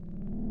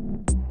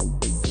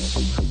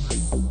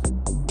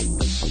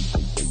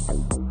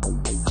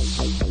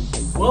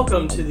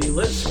Welcome to the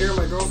Let's Scare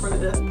My Girlfriend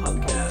to Death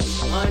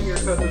podcast. I'm your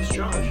co-host,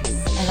 Josh.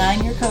 And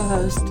I'm your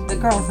co-host, the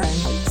girlfriend,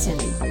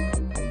 Cindy.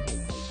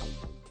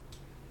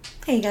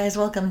 Hey guys,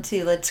 welcome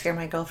to Let's Scare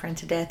My Girlfriend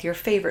to Death, your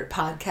favorite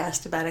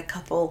podcast about a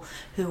couple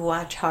who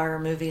watch horror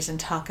movies and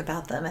talk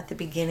about them at the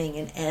beginning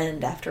and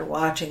end after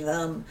watching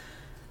them.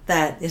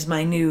 That is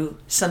my new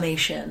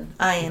summation.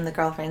 I am the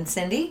girlfriend,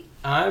 Cindy.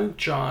 I'm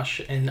Josh,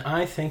 and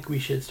I think we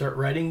should start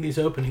writing these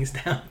openings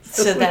down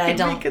so that I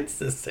don't be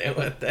consistent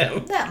with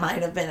them. That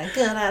might have been a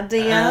good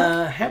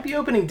idea. Happy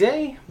opening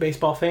day,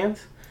 baseball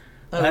fans.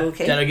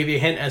 Okay. That'll give you a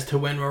hint as to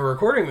when we're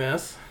recording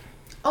this.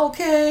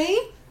 Okay.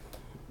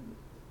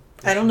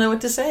 I don't know what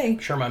to say. I'm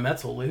sure my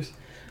Mets will lose.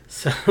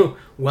 So,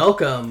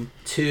 welcome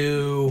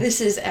to... This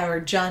is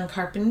our John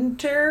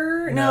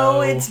Carpenter.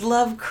 No, it's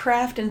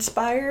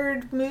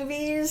Lovecraft-inspired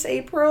movies,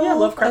 April. Yeah,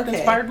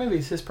 Lovecraft-inspired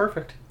movies is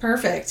perfect.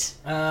 Perfect.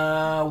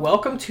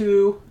 Welcome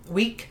to...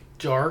 Week.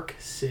 Dark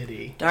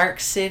City.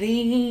 Dark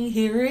City,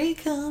 here we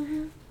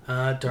come.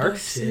 Dark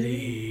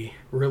City.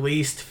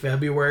 Released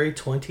February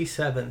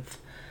 27th,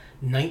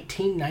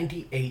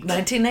 1998.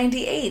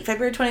 1998.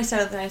 February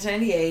 27th,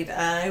 1998.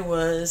 I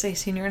was a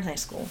senior in high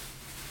school.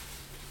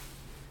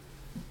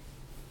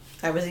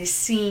 I was a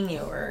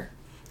senior.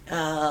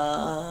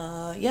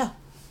 Yeah.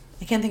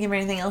 I can't think of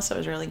anything else that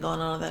was really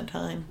going on at that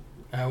time.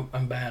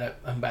 I'm bad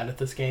at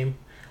this game.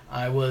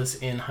 I was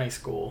in high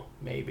school,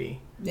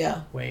 maybe.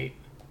 Yeah. Wait.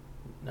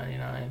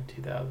 99,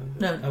 2000.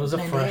 No, I was a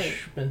 98.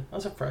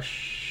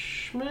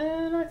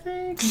 freshman, I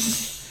think.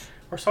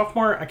 Or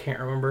sophomore, I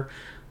can't remember.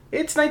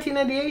 It's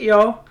 1998,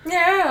 y'all.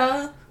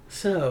 Yeah.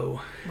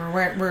 So, We're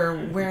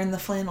wearing the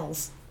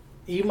flannels.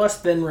 you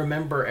must then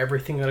remember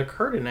everything that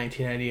occurred in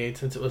 1998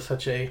 since it was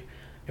such a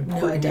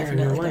important year in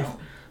your life. Don't.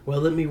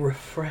 Well, let me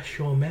refresh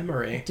your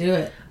memory. Do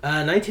it.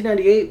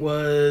 1998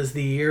 was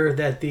the year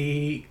that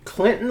the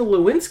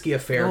Clinton-Lewinsky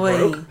affair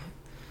broke.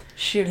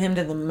 Shoot him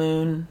to the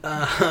moon.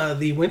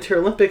 The Winter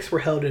Olympics were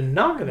held in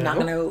Nagano.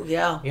 Nagano,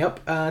 yeah.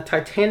 Yep.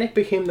 Titanic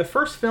became the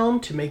first film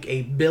to make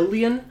 $1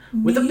 billion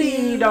with a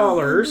B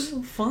dollars.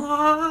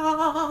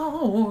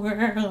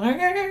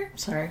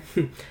 Sorry.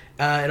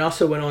 It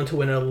also went on to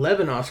win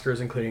 11 Oscars,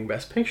 including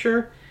Best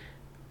Picture.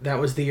 That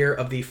was the year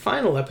of the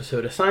final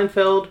episode of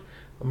Seinfeld.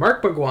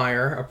 Mark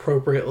McGuire,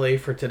 appropriately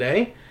for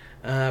today,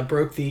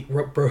 broke Roger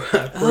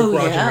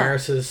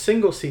Maris's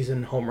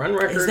single-season home run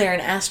record. Is there an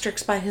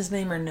asterisk by his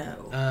name or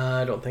no?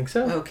 I don't think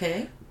so.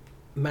 Okay.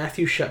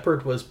 Matthew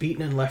Shepard was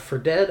beaten and left for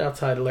dead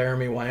outside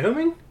Laramie,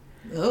 Wyoming.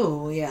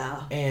 Oh,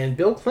 yeah. And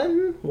Bill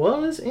Clinton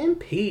was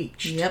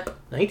impeached. Yep.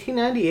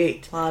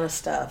 1998. A lot of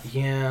stuff.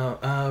 Yeah,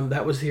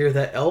 that was the year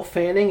that Elle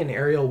Fanning and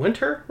Ariel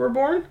Winter were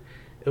born.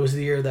 It was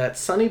the year that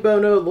Sonny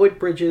Bono, Lloyd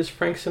Bridges,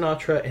 Frank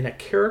Sinatra, and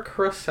Akira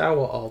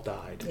Kurosawa all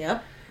died.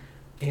 Yep.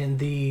 And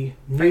the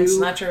Frank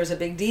Sinatra was a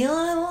big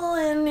deal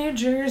in New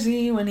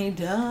Jersey when he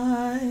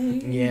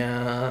died.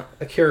 Yeah,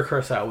 Akira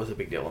Kurosawa was a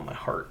big deal in my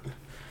heart.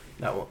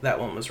 That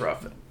one was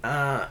rough.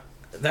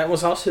 That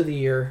was also the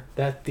year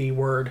that the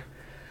word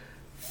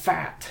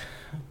fat,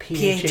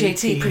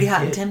 P-H-A-T, pretty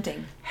hot and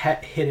tempting,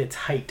 hit its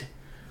height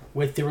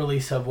with the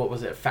release of, what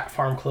was it, Fat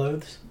Farm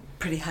Clothes?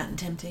 Pretty hot and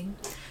tempting.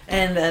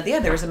 And,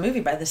 there was a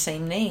movie by the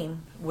same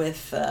name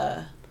with,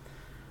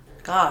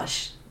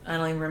 gosh, I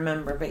don't even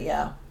remember, but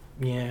yeah.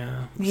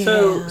 Yeah.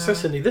 Yeah. So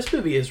Cindy, this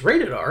movie is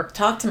rated R.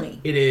 Talk to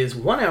me. It is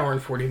 1 hour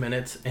and 40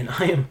 minutes, and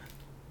I am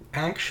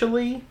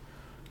actually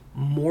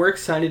more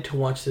excited to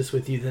watch this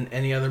with you than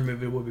any other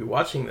movie we'll be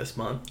watching this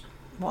month.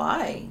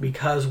 Why?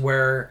 Because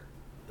where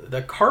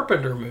the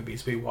Carpenter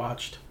movies we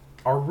watched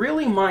are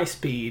really my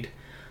speed,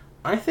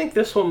 I think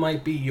this one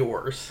might be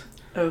yours.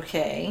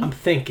 Okay. I'm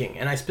thinking,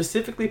 and I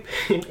specifically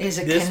picked Is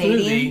it this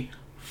Canadian? movie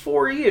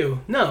for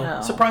you. No,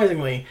 No.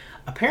 Surprisingly.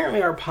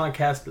 Apparently our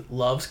podcast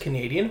loves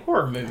Canadian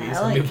horror movies,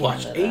 I like and we've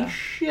watched Canada. a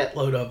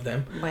shitload of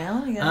them.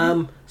 Well,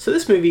 yeah. So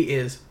this movie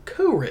is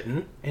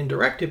co-written and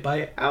directed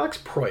by Alex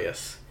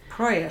Proyas.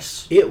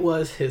 Proyas. It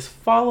was his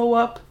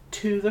follow-up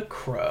to The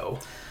Crow.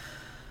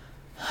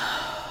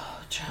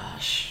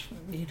 Josh,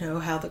 you know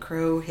how The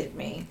Crow hit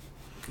me.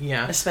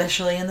 Yeah.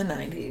 Especially in the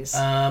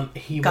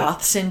 90s.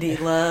 Goth Cindy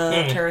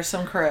loved her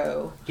some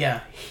Crow. Yeah,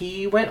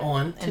 he went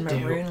on to And do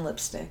maroon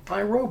lipstick.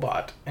 I,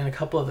 Robot and a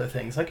couple other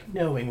things, like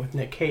Knowing with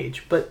Nick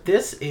Cage. But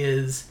this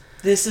is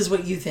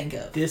what you think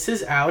of. This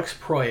is Alex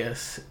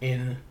Proyas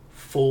in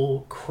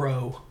full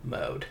Crow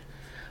mode.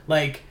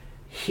 Like,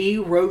 he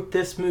wrote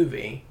this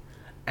movie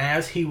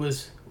as he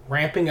was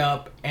ramping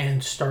up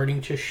and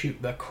starting to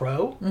shoot The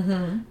Crow.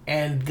 Mm-hmm.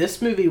 And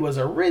this movie was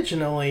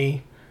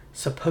originally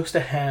supposed to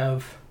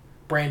have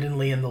Brandon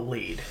Lee in the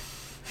lead.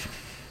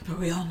 But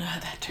we all know how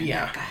that turned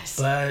out, guys.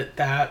 But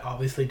that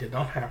obviously did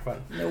not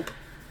happen. Nope.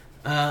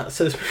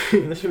 So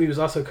this movie was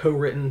also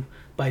co-written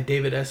by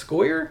David S.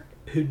 Goyer,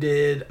 who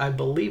did, I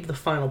believe, the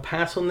final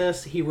pass on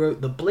this. He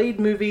wrote the Blade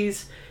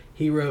movies.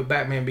 He wrote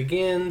Batman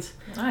Begins.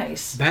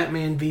 Nice.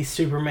 Batman v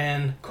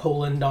Superman: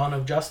 Dawn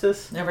of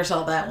Justice. Never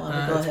saw that one.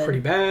 But go ahead. It's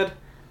pretty bad.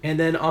 And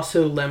then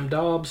also Lem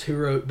Dobbs, who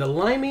wrote The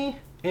Limey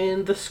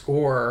and The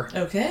Score.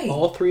 Okay.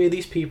 All three of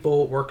these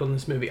people worked on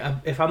this movie.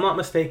 If I'm not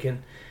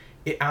mistaken,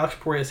 Alex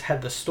Proyas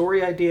had the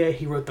story idea.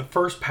 He wrote the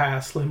first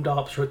pass. Slim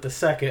Dobbs wrote the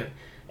second.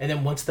 And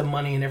then once the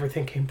money and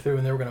everything came through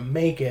and they were going to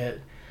make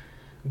it,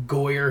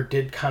 Goyer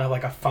did kind of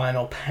like a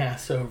final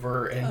pass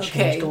over and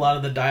changed a lot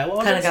of the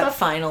dialogue. Kind of got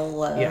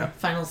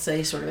final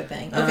say sort of a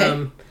thing.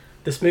 Okay.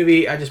 This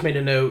movie, I just made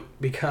a note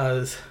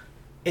because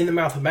In the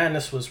Mouth of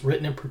Madness was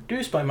written and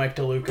produced by Mike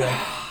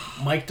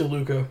DeLuca. Mike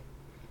DeLuca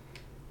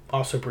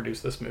also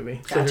produced this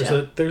movie. Gotcha.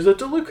 So there's a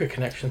DeLuca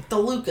connection.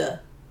 DeLuca.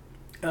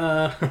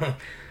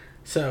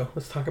 So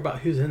let's talk about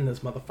who's in this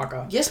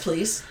motherfucker. Yes,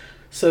 please.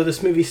 So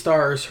this movie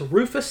stars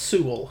Rufus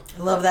Sewell.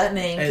 I love that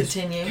name.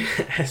 Continue.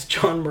 As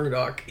John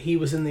Murdoch. He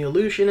was in The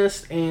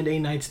Illusionist and A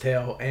Knight's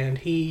Tale. And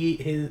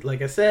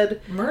like I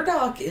said...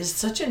 Murdoch is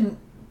such a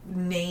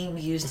name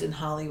used in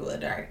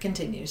Hollywood. All right,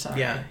 continue.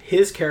 Sorry. Yeah,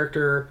 his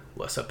character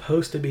was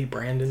supposed to be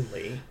Brandon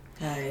Lee.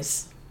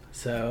 Guys.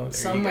 So there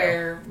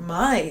somewhere,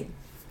 my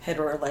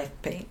hetero life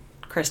paint,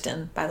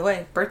 Kristen, by the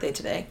way, birthday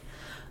today.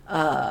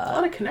 A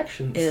lot of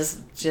connections.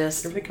 Is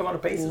just everything come out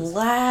of bases.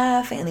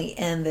 Laughing,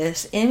 and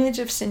this image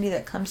of Cindy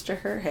that comes to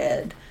her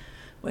head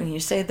when you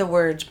say the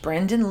words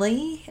Brendan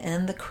Lee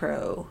and The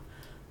Crow,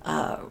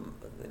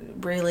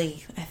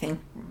 really, I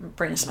think,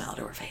 bring a smile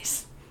to her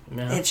face.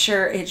 Yeah. It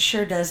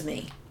sure does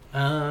me.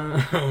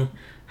 How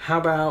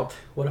about,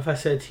 what if I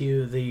said to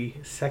you the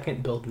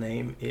second build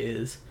name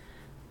is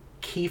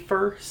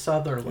Kiefer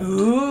Sutherland?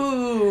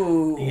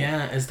 Ooh.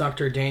 Yeah, as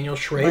Dr. Daniel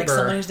Schraber. Like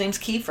someone whose name's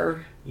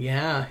Kiefer.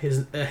 Yeah,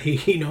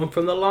 you know him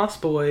from The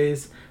Lost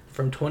Boys,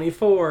 from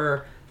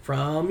 24,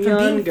 from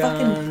Young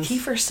Guns. Fucking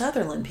Kiefer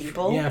Sutherland,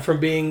 people. Yeah, from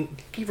being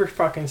Kiefer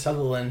fucking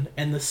Sutherland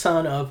and the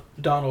son of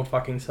Donald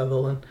fucking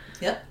Sutherland.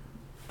 Yep.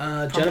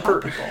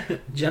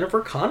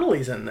 Jennifer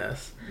Connelly's in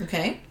this.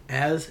 Okay.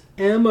 As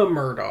Emma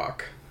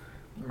Murdoch.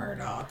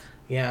 Murdoch.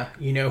 Yeah,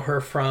 you know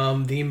her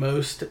from the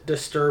most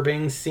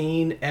disturbing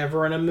scene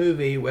ever in a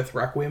movie with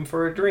Requiem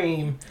for a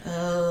Dream.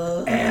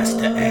 Ass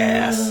to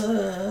ass.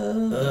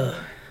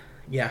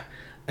 Yeah.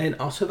 And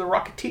also The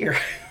Rocketeer.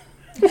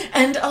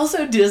 And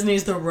also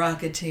Disney's The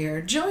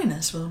Rocketeer. Join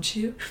us, won't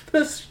you?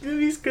 Those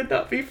movies could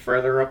not be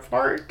further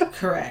apart.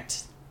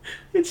 Correct.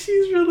 And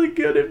she's really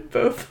good at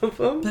both of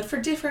them. But for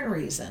different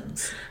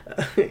reasons.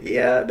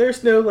 Yeah,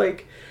 there's no,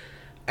 like,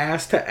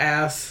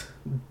 ass-to-ass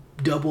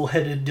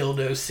double-headed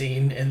dildo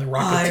scene in The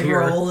Rocketeer.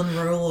 I roll and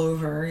roll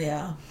over,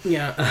 yeah.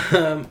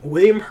 Yeah.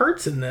 William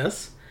Hurt's in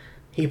this.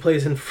 He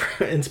plays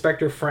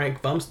Inspector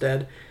Frank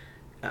Bumstead.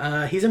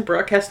 He's in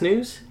Broadcast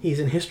News. He's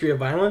in History of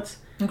Violence.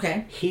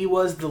 Okay. He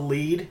was the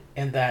lead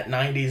in that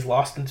 90s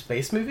Lost in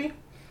Space movie.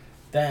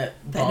 That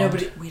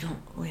nobody... We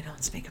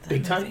don't speak of that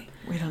big movie. Time?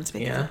 We don't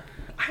speak of that.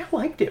 I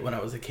liked it when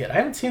I was a kid. I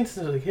haven't seen it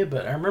since I was a kid,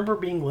 but I remember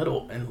being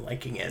little and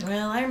liking it.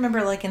 Well, I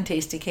remember liking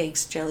Tasty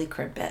Cakes, Jelly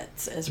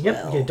Crimpets as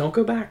well. Yeah, don't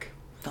go back.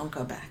 Don't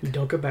go back.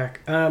 Don't go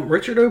back.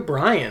 Richard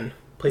O'Brien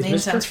plays Name Mr.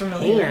 sounds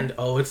familiar. Hand.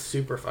 Oh, it's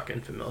super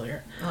fucking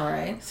familiar. All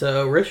right.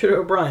 So Richard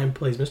O'Brien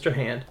plays Mr.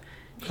 Hand.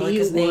 He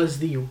was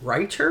the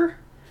writer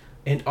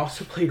and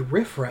also played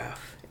Riff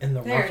Raff in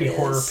the Rocky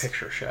Horror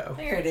Picture Show.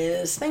 There it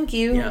is. Thank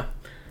you. Yeah.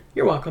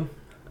 You're welcome.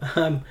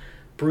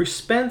 Bruce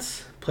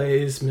Spence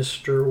plays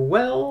Mr.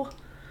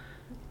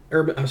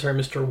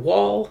 Mr.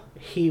 Wall.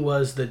 He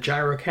was the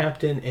gyro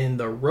captain in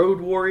The Road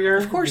Warrior.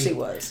 Of course he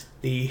was.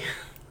 The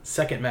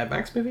second Mad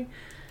Max movie.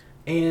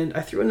 And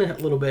I threw in a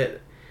little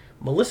bit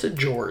Melissa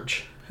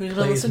George. Who's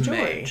Melissa George?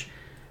 May.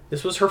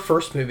 This was her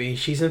first movie.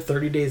 She's in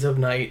 30 Days of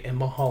Night and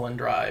Mulholland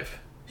Drive.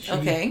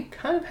 She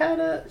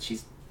kind of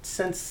she's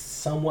since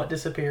somewhat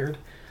disappeared,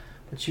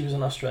 but she was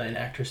an Australian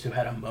actress who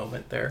had a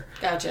moment there.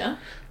 Gotcha.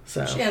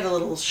 So she had a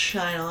little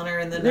shine on her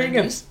in the 90s. There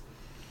you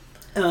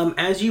go.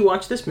 As you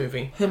watch this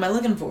movie... Who am I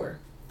looking for?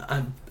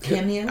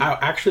 Cameo? I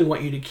actually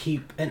want you to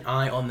keep an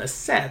eye on the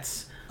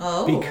sets.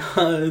 Oh.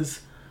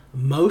 Because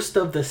most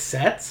of the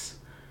sets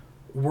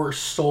were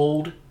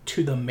sold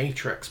to the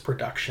Matrix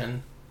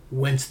production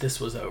once this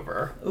was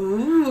over.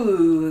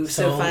 Ooh,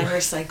 so find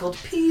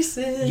recycled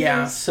pieces.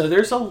 Yeah, so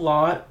there's a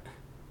lot,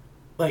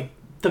 like,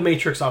 The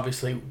Matrix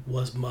obviously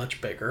was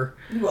much bigger.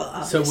 Well,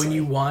 obviously. So when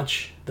you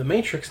watch The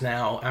Matrix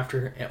now,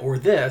 or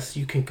this,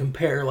 you can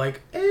compare,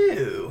 like,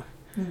 ooh.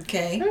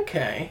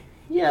 Okay.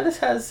 Yeah,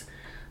 this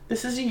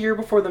is a year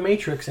before The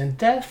Matrix, and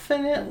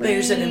definitely...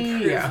 There's an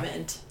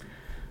improvement.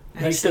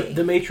 Yeah. Like,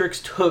 the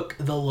Matrix took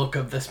the look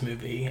of this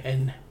movie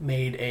and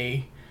made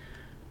a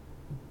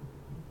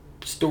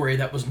story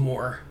that was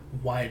more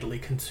widely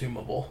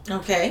consumable.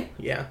 Okay.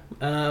 Yeah.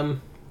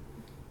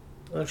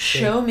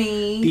 Show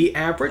me. The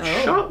average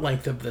shot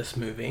length of this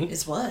movie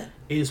is what?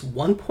 Is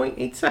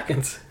 1.8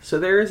 seconds. So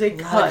there is a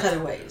lot of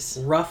cutaways.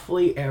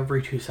 Roughly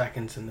every 2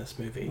 seconds in this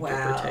movie, wow.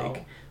 give or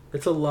take.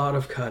 It's a lot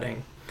of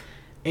cutting.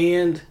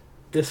 And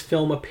this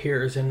film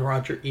appears in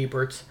Roger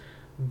Ebert's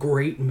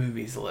great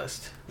movies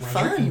list.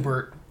 Roger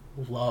Ebert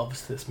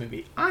loves this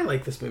movie. I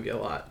like this movie a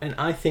lot, and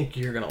I think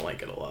you're going to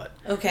like it a lot.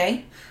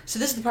 Okay. So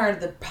this is the part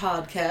of the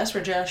podcast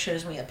where Josh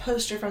shows me a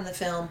poster from the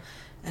film,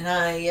 and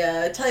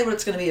I tell you what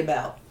it's going to be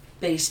about,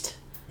 based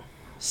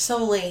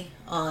solely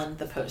on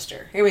the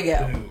poster. Here we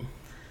go. Boom.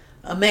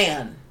 A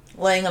man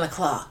laying on a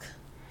clock,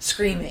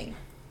 screaming,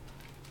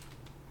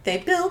 They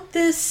built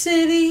this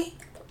city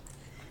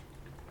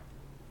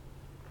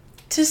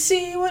to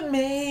see what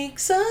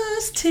makes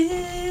us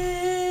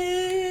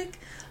tick.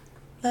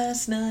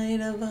 Last night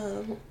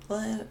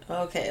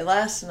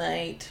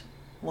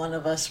one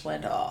of us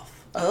went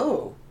off.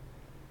 Oh.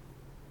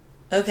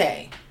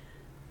 Okay.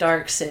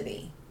 Dark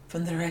City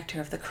from the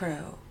director of The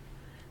Crow.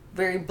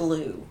 Very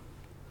blue.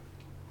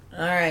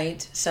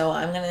 Alright, so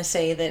I'm going to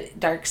say that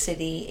Dark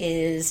City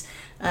is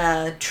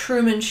a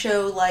Truman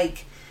Show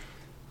like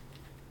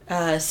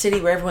city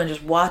where everyone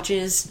just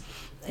watches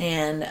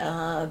and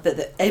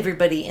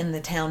everybody in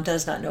the town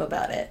does not know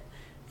about it.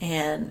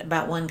 And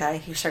about one guy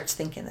who starts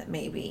thinking that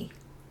maybe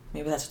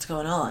that's what's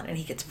going on, and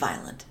he gets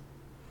violent.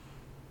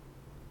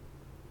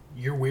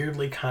 You're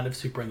weirdly kind of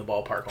super in the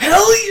ballpark.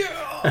 Hell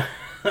yeah!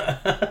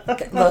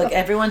 Look,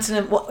 every once in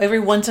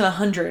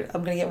 100,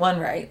 I'm gonna get one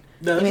right.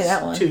 No, give me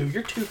that one. 2.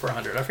 You're 2 for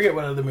 100. I forget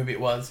what other movie it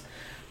was,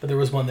 but there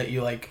was one that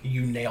you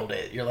nailed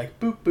it. You're like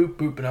boop boop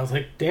boop, and I was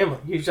like, damn,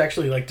 you just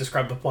actually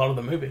described the plot of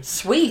the movie.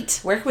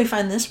 Sweet. Where can we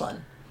find this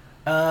one?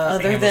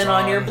 Other Amazon. than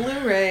on your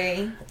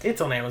Blu-ray.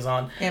 It's on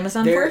Amazon.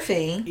 Amazon for a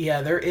fee.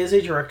 Yeah, there is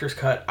a director's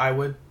cut. I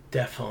would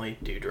definitely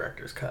do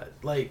director's cut.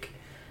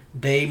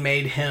 They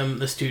made him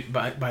the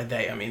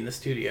the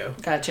studio.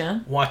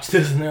 Gotcha. Watch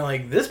this and they're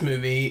like, this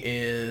movie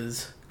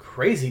is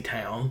Crazy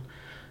Town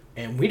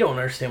and we don't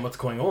understand what's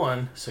going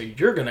on, so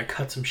you're gonna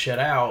cut some shit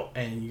out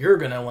and you're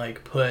gonna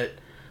put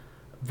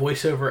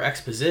voiceover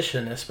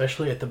exposition,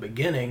 especially at the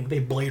beginning. They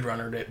Blade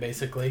Runnered it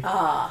basically.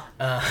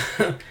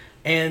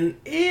 And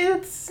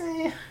it's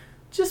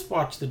just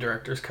watch the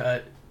director's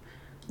cut.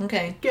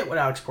 Okay. Get what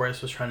Alex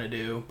Proyas was trying to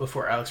do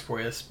before Alex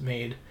Proyas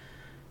made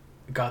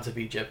Gods of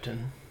Egypt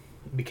and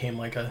became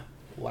a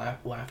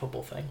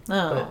laughable thing.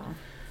 Oh.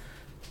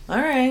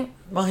 All right.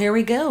 Well, here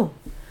we go.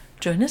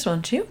 Join us,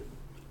 won't you?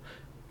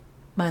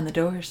 Mind the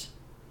doors.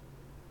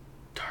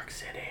 Dark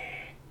City.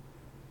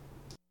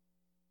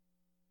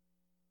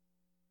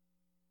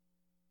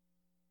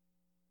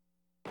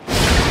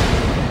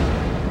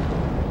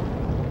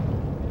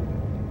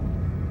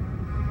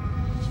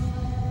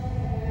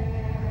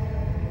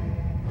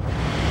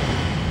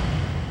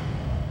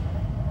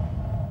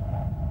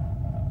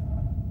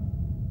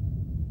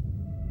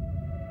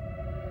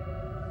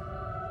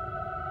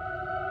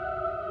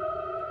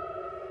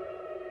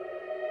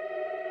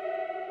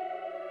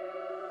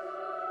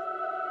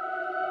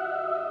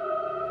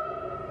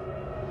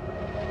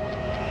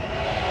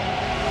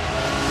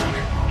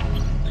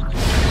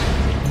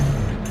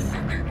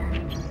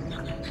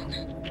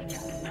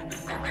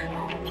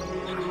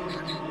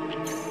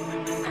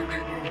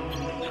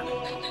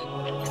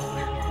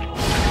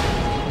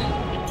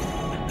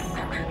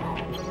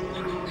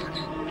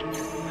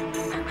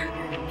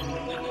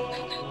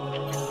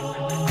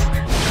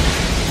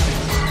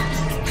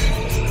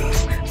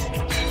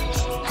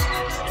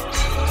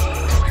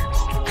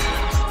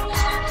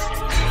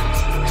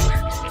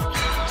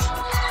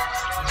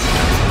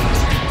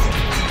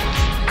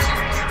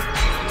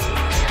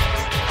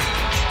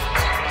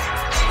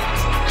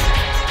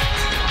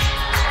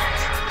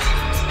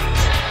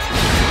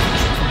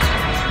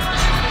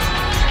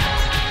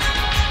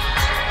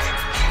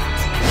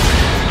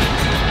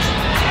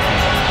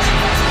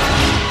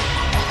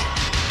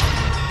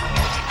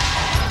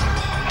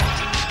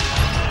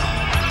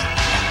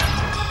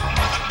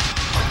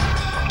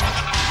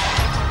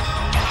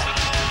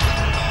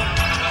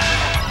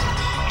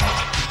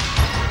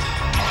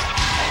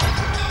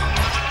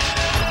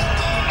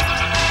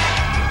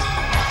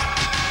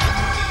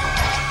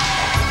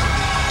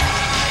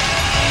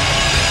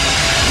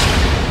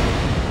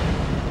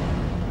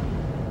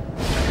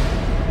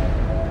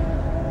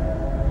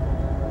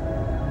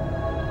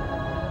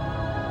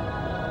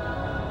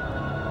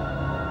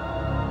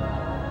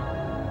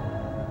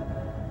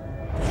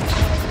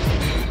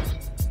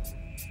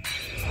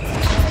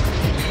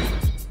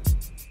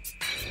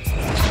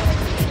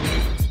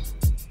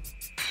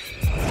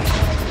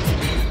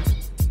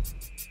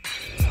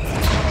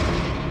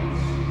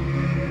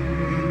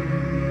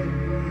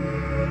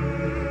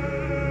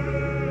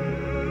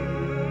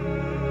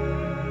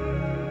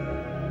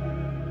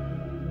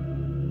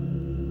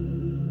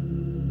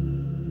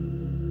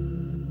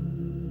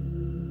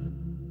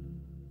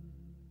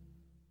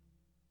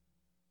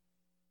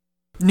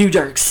 New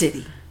Dark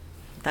City.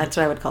 That's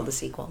what I would call the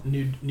sequel.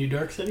 New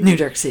Dark City? New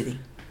Dark City.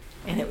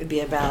 And it would be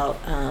about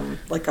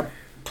a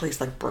place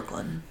like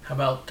Brooklyn. How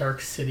about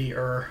Dark City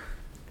and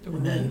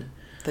then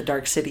the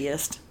Dark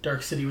Cityest.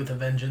 Dark City with a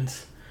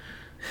Vengeance.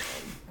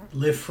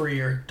 Live Free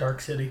or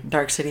Dark City.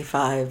 Dark City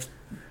 5,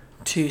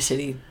 2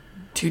 City,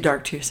 2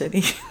 Dark 2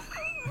 City.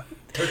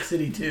 Dark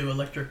City 2,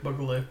 Electric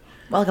Boogaloo.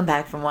 Welcome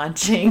back from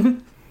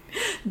watching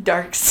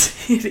Dark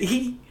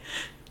City.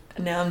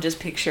 Now I'm just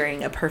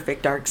picturing a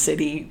perfect Dark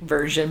City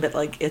version,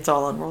 but it's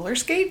all on roller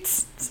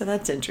skates. So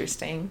that's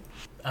interesting.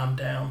 I'm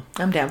down.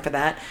 I'm down for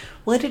that.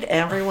 What did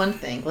everyone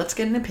think? Let's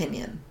get an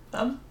opinion.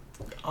 I'm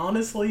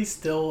honestly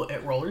still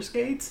at roller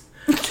skates.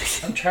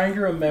 I'm trying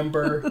to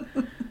remember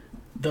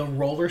the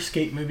roller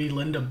skate movie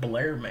Linda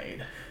Blair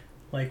made.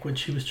 Like when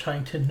she was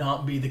trying to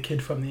not be the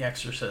kid from The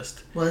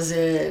Exorcist. Was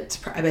it?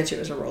 I bet you it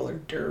was a roller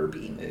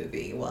derby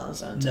movie,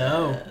 wasn't it?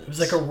 No, it was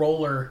like a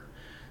roller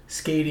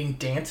skating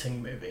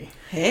dancing movie.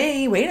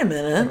 Hey, wait a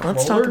minute.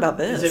 Let's talk about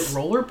this. Is it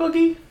Roller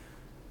Boogie?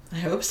 I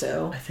hope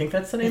so. I think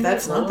that's the name If of it.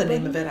 that's not the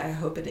name Boogie? of it, I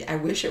hope it. I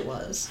wish it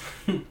was.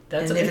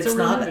 That's and it's if a real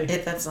not, movie.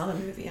 if that's not a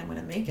movie, I'm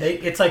gonna make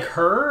it. It's like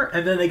her,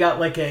 and then they got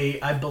like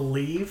I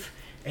believe,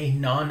 a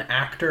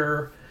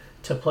non-actor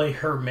to play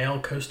her male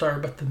co-star,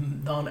 but the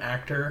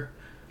non-actor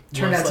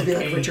Turned out to be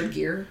like a, Richard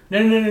Gere.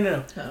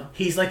 No. Oh.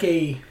 He's like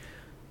a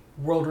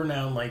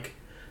world-renowned like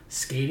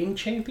skating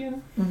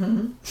champion.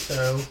 Mm-hmm.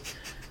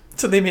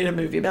 So they made a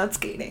movie about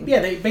skating.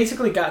 yeah, they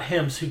basically got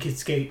him so he could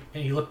skate,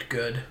 and he looked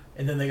good.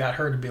 And then they got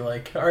her to be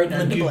like, all right, now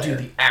Linda you Blair.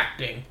 do the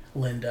acting,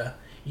 Linda.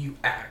 You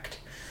act.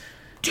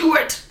 Do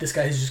it. This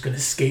guy's just gonna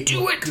skate.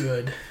 Do look it.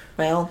 good.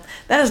 Well,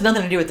 that has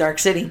nothing to do with Dark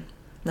City.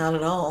 Not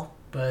at all.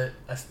 But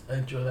I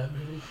enjoy that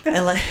movie. I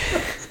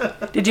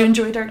like. Did you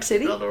enjoy Dark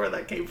City? I don't know where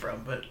that came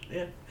from, but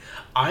yeah.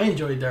 I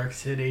enjoyed Dark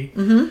City.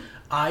 Mm-hmm.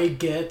 I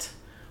get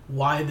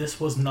why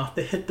this was not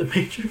the hit The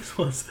Matrix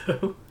was,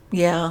 though.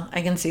 Yeah,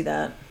 I can see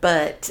that.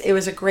 But it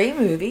was a great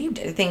movie.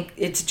 I think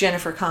it's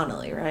Jennifer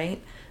Connelly, right?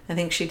 I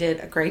think she did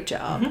a great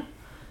job.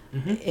 Mm-hmm.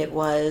 Mm-hmm. It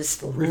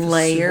was Rufus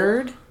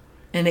layered. Sewell.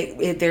 And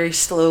it very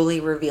slowly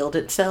revealed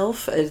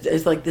itself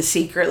as like the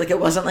secret. Like it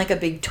wasn't like a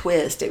big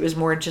twist. It was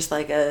more just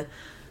like a,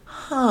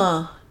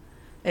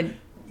 and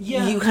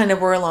Yeah. you kind of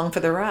were along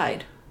for the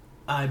ride.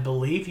 I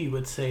believe you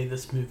would say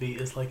this movie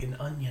is like an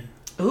onion.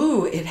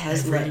 Ooh, it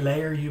has Every like,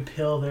 layer you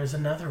peel, there's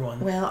another one.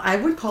 well, I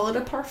would call it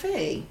a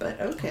parfait, but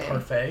okay.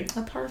 Parfait.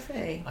 A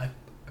parfait. I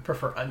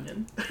prefer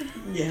onion.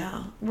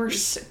 Yeah,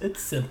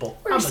 It's simple.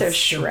 We're I'm so a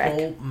Shrek.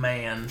 simple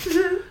man.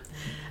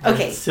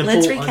 Okay, Simple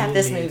let's recap onion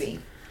this meat. movie.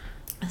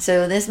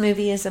 So this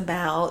movie is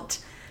about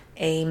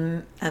a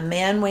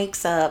man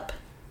wakes up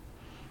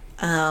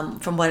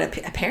from what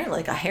apparently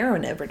like a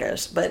heroin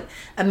overdose, but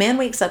a man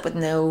wakes up with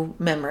no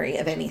memory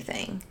of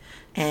anything,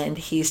 and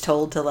he's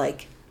told to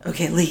like,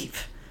 okay,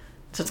 leave.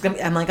 So it's gonna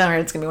be, I'm like, all right,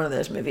 it's gonna be one of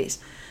those movies,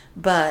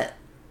 but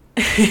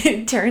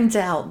it turns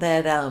out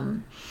that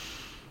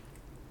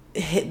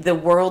the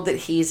world that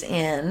he's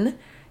in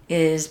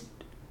is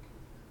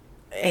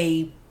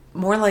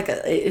more like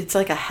it's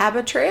like a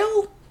habit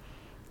trail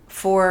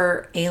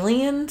for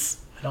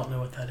aliens. I don't know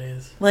what that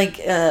is. Like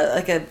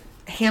a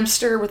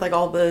hamster with like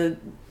all the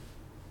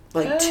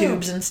like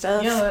tubes and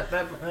stuff. Yeah,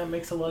 that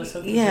makes a lot of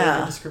sense. It's a Yeah. very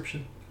good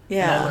description.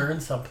 Yeah. And I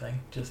learned something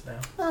just now.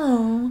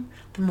 Oh,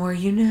 the more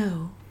you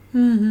know.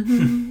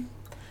 And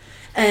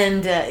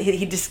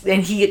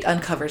he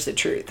uncovers the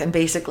truth, and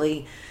basically,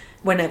 it's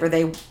not whenever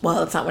they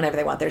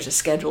want. There's a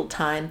scheduled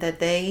time that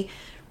they,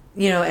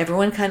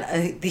 everyone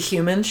the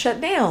humans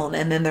shut down,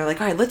 and then they're like,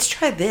 all right, let's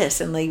try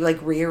this, and they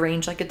like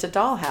rearrange like it's a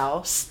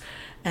dollhouse,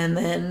 and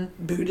then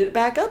boot it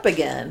back up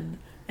again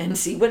and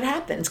see what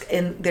happens.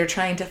 And they're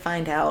trying to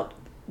find out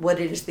what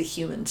is the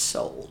human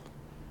soul,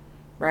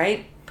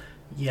 right?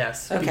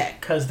 Yes. Okay.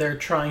 Because they're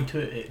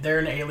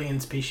an alien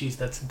species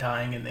that's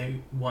dying, and they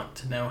want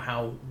to know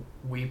how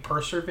we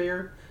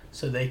persevere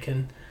so they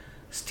can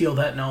steal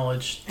that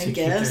knowledge to keep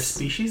their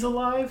species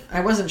alive.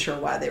 I wasn't sure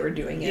why they were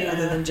doing it,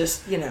 other than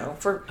just,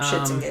 for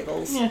shits and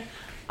giggles. Yeah.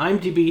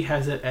 IMDb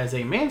has it as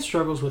a man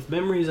struggles with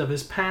memories of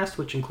his past,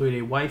 which include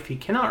a wife he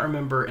cannot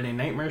remember in a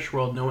nightmarish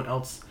world no one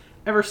else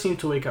ever seemed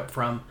to wake up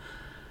from.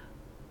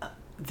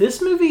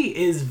 This movie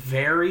is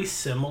very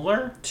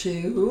similar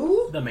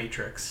To? The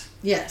Matrix.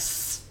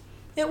 Yes.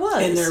 It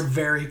was. And they're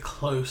very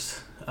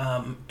close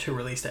to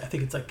release date. I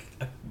think it's like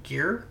a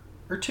year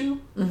or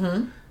two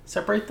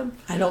separate them.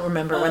 I don't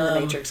remember when The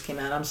Matrix came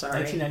out. I'm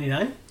sorry.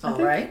 1999.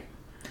 All right.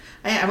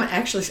 I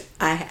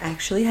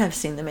actually have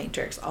seen The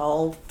Matrix,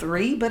 all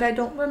three, but I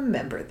don't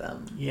remember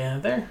them. Yeah,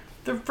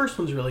 the first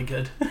one's really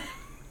good.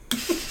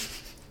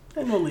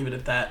 And we'll leave it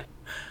at that.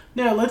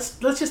 Now let's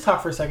just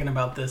talk for a second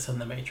about this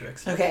and The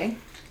Matrix. Okay.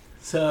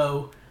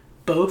 So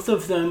both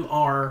of them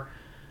are,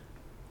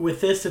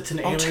 with this, it's an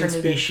alien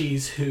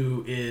species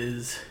who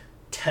is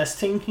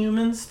testing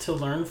humans to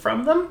learn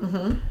from them.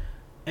 Mm-hmm.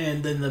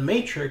 And then The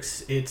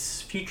Matrix,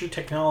 it's future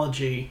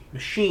technology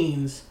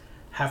machines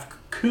have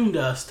cocooned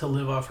us to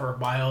live off our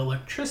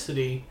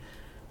bioelectricity,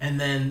 and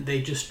then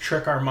they just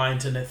trick our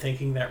minds into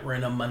thinking that we're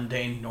in a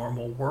mundane,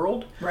 normal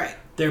world. Right.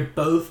 They're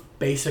both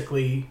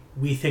basically,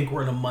 we think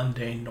we're in a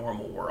mundane,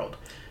 normal world.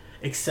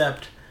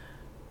 Except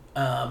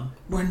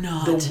we're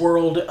not. the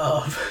world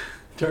of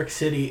Dark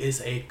City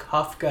is a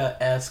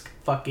Kafka-esque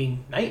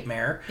fucking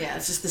nightmare. Yeah,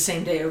 it's just the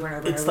same day over and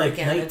over and It's over like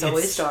again. It's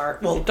always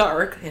dark. Well,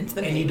 dark, hence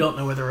the name. And you don't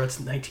know whether it's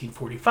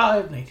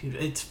 1945,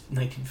 it's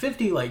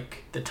 1950.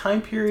 Like, the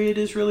time period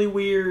is really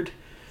weird.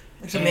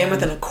 There's a man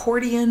with an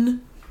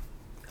accordion.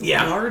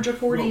 Yeah. Large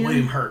accordion.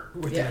 William Hurt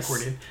with an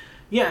accordion.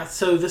 Yeah,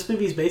 so this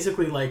movie is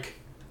basically like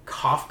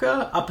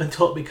Kafka up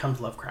until it becomes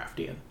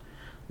Lovecraftian,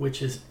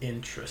 which is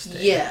interesting.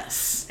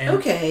 Yes. And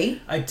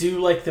okay. I do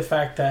like the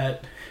fact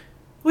that...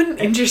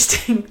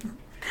 Interesting...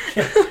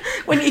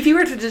 if you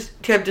were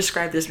to have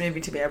described this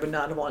movie to me, I would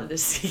not have wanted to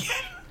see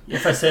it.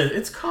 If I said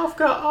it's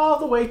Kafka all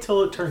the way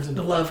till it turns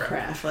into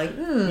Lovecraft. Like,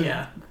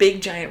 yeah.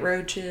 Big giant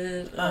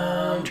roaches,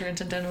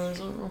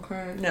 transcendentalism,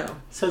 okay. No.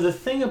 So the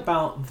thing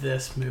about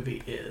this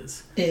movie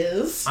is...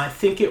 I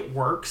think it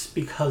works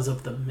because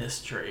of the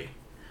mystery.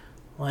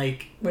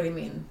 Like... What do you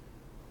mean?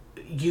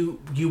 You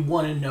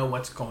want to know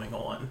what's going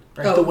on.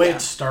 Right? The way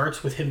it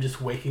starts with him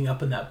just waking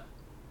up in that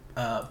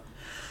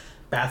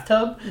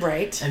bathtub.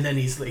 Right. And then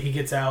he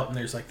gets out and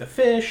there's like the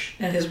fish.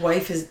 And his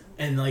wife is...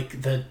 And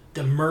like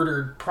the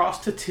murdered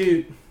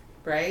prostitute.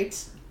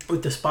 Right.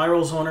 With the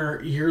spirals on her.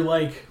 You're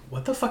like,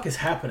 what the fuck is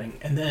happening?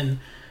 And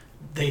then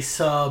they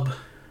sub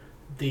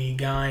the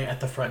guy at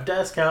the front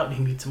desk out and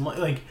he meets him.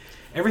 Like,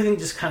 everything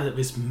just kind of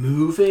is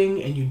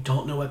moving and you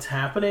don't know what's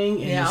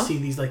happening. And you see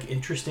these like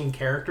interesting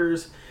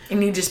characters.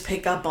 And you just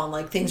pick up on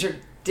like things are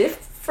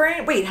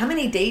different. Wait, how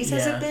many days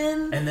has it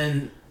been? And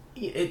then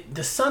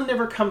the sun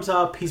never comes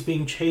up. He's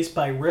being chased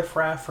by Riff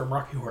Raff from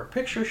Rocky Horror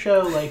Picture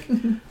Show. Like,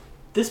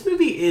 this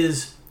movie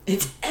is...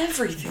 It's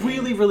everything.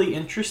 Really, really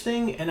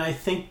interesting. And I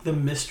think the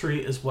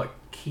mystery is what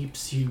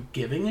keeps you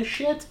giving a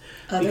shit.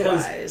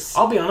 Otherwise... Because,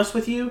 I'll be honest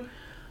with you,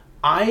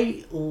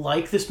 I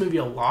like this movie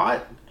a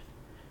lot.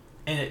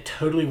 And it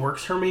totally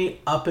works for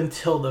me up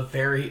until the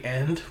very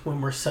end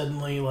when we're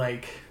suddenly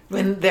like...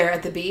 When they're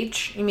at the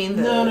beach? You mean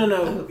the...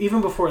 No.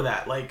 Even before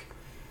that. Like,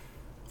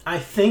 I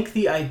think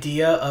the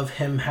idea of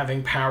him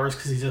having powers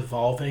because he's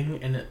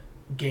evolving and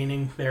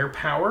gaining their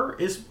power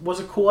was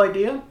a cool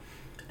idea.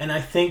 And I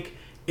think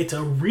it's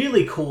a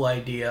really cool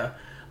idea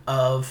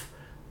of...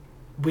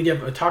 We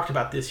haven't talked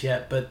about this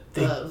yet, but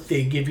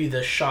they give you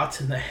the shots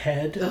in the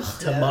head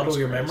to muddle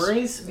your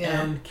memories. Yeah.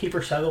 And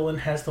Kiefer Sutherland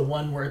has the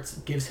one where it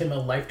gives him a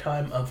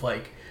lifetime of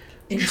like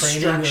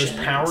training those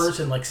powers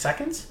in like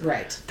seconds.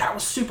 Right. That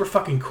was super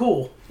fucking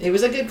cool. It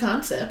was a good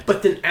concept.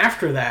 But then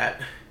after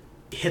that,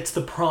 hits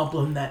the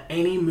problem that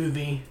any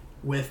movie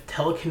with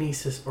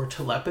telekinesis or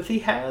telepathy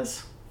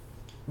has,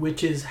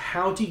 which is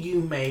how do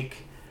you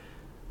make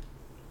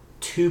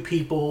two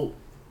people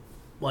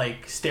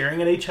like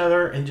staring at each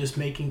other and just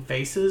making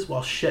faces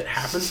while shit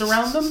happens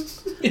around them?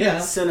 Yeah.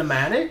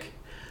 Cinematic.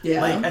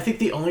 Yeah. Like, I think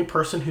the only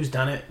person who's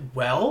done it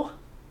well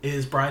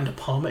is Brian De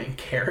Palma and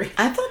Carrie.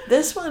 I thought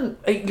this one...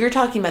 You're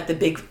talking about the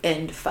big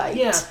end fight.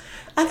 Yeah.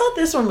 I thought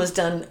this one was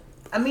done...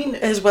 I mean...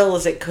 As well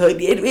as it could.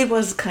 It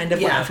was kind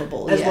of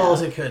laughable. As well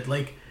as it could.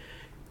 Like,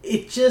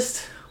 it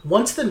just...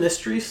 Once the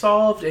mystery's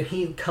solved and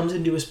he comes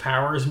into his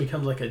powers and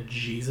becomes like a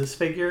Jesus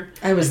figure...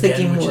 I was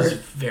thinking more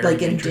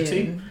like in Matrix-y,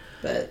 Dune,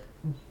 but...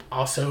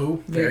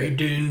 Also, very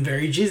Dune,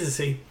 very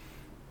Jesus-y.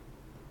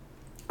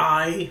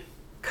 I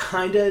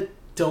kind of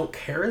don't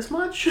care as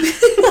much.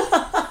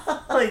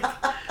 Like,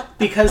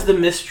 because the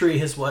mystery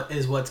is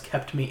what's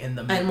kept me in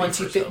the movie. And once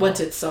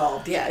it's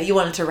solved, you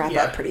want it to wrap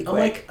up pretty quick. I'm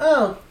like,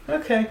 oh,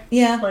 okay.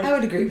 Yeah, like, I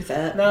would agree with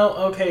that.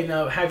 Now,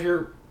 have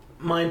your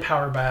mind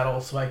power battle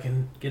so I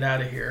can get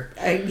out of here.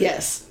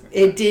 Yes,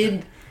 it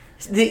did.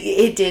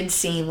 It did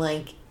seem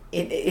like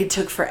it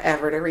took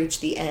forever to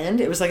reach the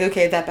end. It was like,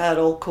 okay, that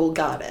battle, cool,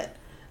 got it.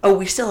 Oh,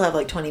 we still have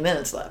like 20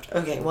 minutes left.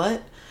 Okay,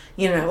 what?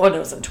 Well, no, it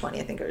wasn't 20.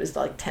 I think it was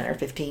like 10 or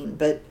 15.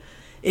 But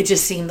it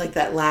just seemed like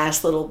that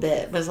last little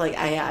bit was like,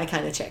 I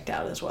kind of checked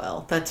out as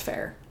well. That's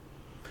fair.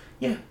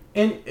 Yeah,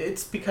 and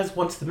it's because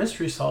once the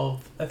mystery's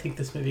solved, I think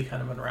this movie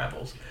kind of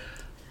unravels.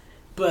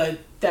 But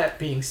that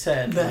being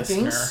said,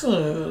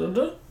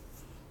 so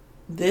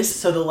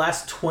the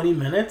last 20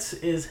 minutes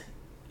is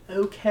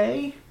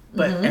okay.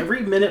 But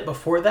every minute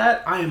before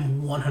that, I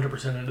am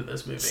 100% into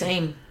this movie.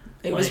 Same.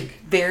 It was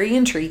very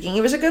intriguing.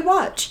 It was a good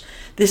watch.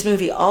 This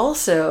movie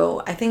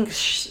also, I think,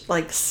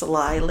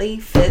 slyly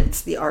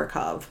fits the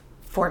Arkhov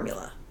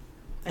formula.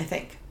 I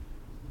think.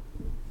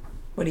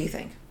 What do you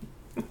think?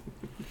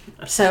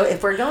 So,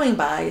 if we're going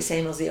by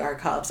Samuel Z.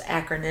 Arkov's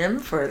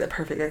acronym for the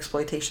perfect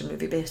exploitation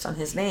movie based on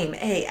his name,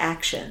 A,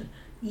 action.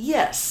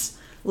 Yes.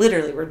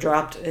 Literally, we're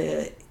dropped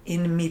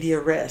in media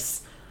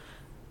res.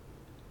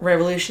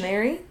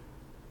 Revolutionary?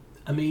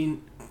 I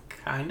mean,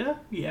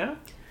 kinda, yeah.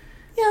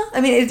 Yeah,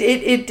 I mean,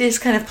 it is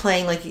kind of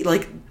playing like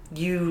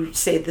you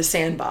say the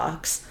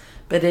sandbox,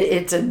 but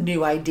it's a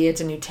new idea,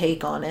 it's a new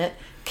take on it.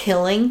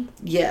 Killing,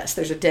 yes,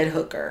 there's a dead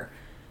hooker.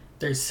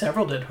 There's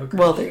several dead hookers.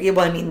 Well,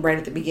 I mean, right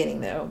at the beginning,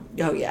 though.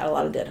 Oh, yeah, a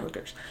lot of dead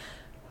hookers.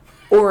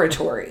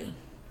 Oratory.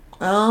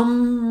 All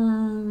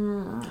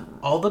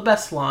the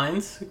best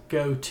lines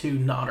go to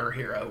not our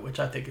hero,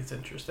 which I think is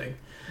interesting.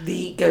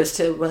 Goes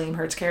to William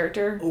Hurt's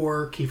character?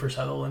 Or Kiefer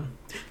Sutherland.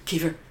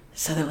 Kiefer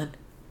Sutherland,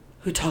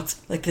 who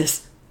talks like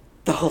this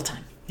the whole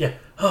time. Yeah.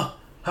 Oh,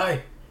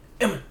 hi.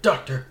 I'm a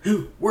doctor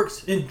who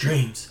works in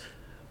dreams.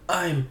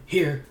 I'm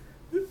here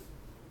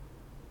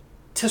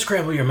to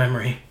scramble your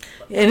memory.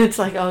 And it's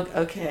like, oh,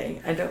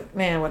 okay.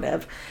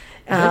 Whatever.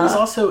 There was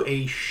also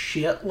a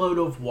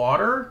shitload of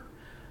water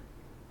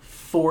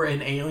for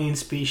an alien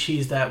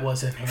species that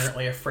was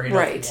inherently afraid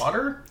of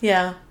water.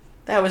 Yeah.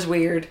 That was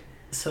weird.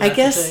 So that's I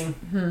guess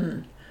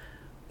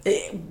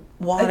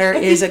water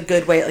is a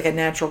good way, like a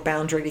natural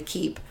boundary to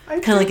keep,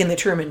 kind of like in the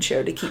Truman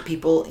Show, to keep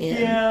people in.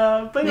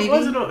 Yeah, but maybe? it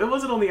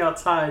wasn't on the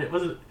outside. It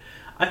wasn't.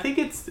 I think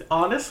it's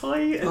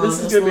honestly, and this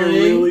is going to be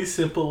a really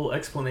simple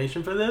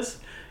explanation for this.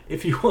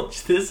 If you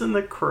watch this and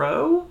The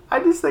Crow, I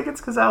just think it's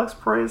because Alex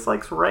Proyas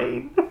likes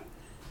rain.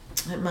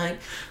 It might.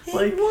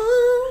 Like, it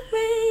won't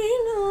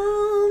rain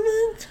all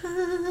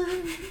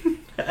the time.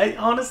 I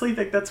honestly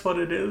think that's what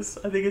it is.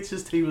 I think it's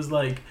just he was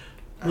like,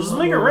 let's want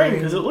make it more rain rain.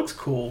 because it looks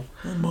cool.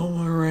 I want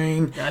more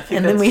rain. Yeah, I think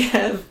And then we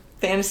have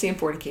fantasy and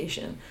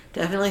fornication.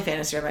 Definitely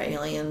fantasy about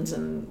aliens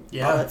and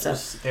all that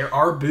stuff. There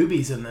are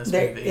boobies in this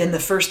movie. In the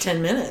first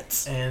 10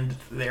 minutes. And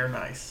they're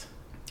nice.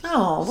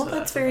 Oh, well, So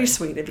that's the very thing.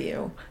 sweet of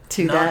you.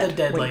 To Not that the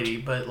dead wink. lady,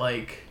 but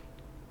like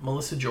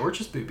Melissa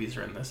George's boobies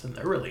are in this, and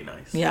they're really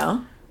nice.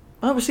 Yeah.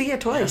 Oh, we see it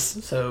twice.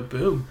 Yeah, so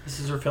boom, this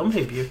is her film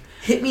debut.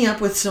 Hit me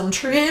up with some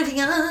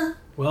trivia.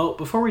 Well,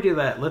 before we do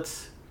that,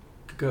 let's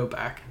go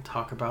back and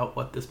talk about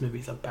what this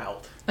movie's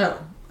about.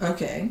 Oh,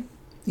 okay.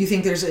 You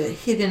think there's a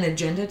hidden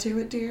agenda to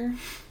it, dear?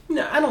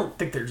 No, I don't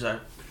think there's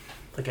a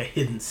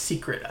hidden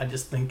secret. I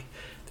just think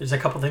there's a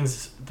couple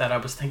things that I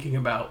was thinking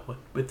about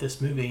with this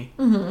movie.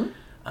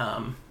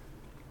 Mm-hmm.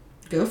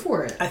 Go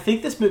for it. I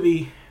think this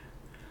movie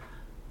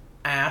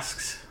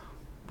asks,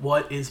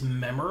 what is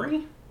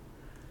memory?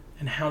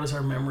 And how does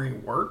our memory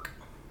work?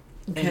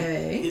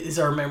 Okay. And is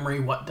our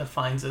memory what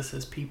defines us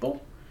as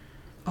people?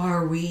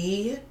 Are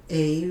we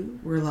a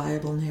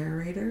reliable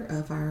narrator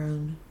of our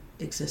own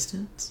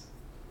existence?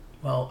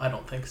 Well, I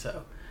don't think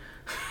so.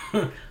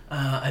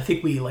 I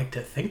think we like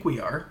to think we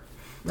are.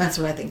 That's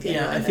what I think the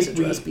Yeah, I underlying think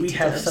message was. we BT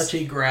have does. such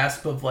a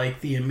grasp of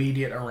like the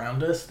immediate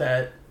around us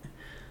that,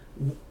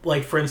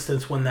 like, for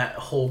instance, when that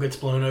hole gets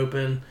blown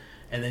open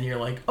and then you're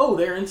like, oh,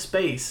 they're in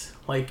space.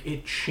 Like,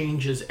 it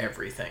changes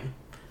everything.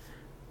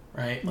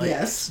 Right? Like,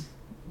 yes.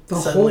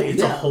 Suddenly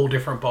it's a whole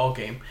different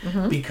ballgame.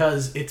 Mm-hmm.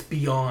 Because it's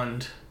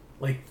beyond,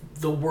 like,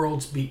 the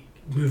world's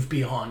moved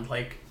beyond,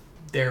 like,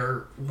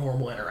 their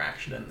normal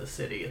interaction in the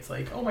city. It's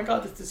like, oh my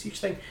god, that's this huge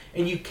thing.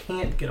 And you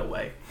can't get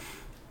away.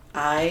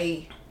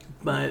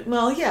 But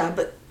Well, yeah,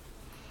 but...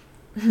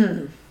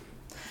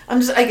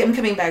 I'm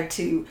coming back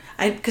to...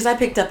 Because I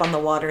picked up on the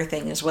water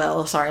thing as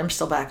well. Sorry, I'm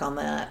still back on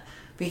that.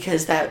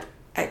 Because that...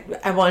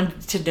 I wanted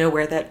to know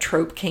where that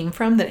trope came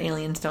from, that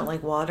aliens don't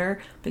like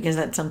water, because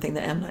that's something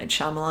that M. Night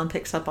Shyamalan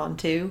picks up on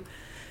too.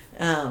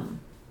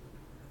 And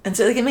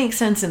so like, it makes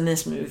sense in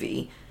this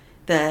movie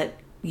that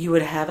you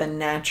would have a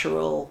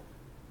natural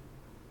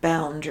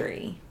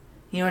boundary.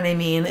 You know what I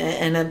mean?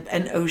 And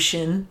an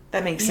ocean.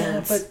 That makes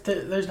sense. But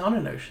there's not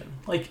an ocean.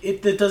 Like,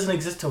 it doesn't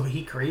exist till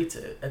he creates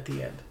it at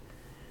the end.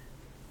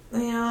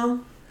 Yeah.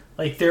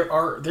 Like,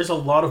 there's a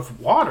lot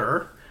of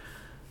water.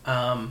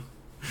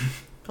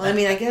 Well, I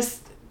mean, I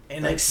guess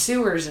And like like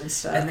sewers and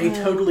stuff. and they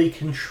totally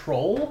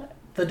control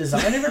the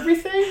design of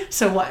everything.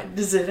 So why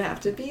does it have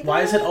to be?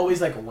 Why is it that?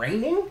 always like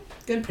raining?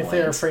 Good point. If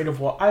they're afraid of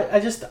water, I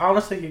just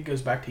honestly think it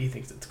goes back to he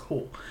thinks it's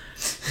cool.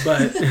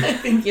 But I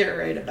think you're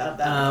right about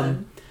that.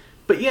 One.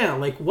 but yeah,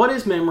 like, what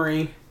is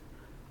memory?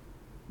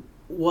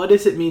 What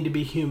does it mean to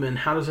be human?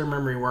 How does our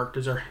memory work?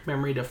 Does our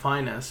memory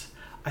define us?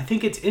 I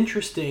think it's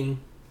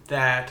interesting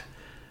that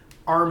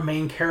our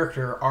main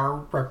character, our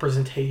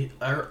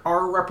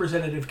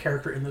representative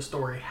character in the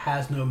story,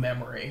 has no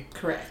memory.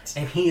 Correct.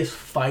 And he is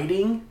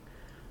fighting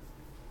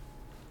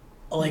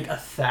like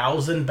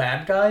 1,000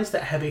 bad guys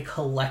that have a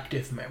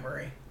collective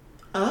memory.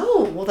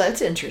 Oh, well,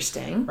 that's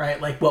interesting.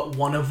 Right? Like, what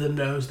one of them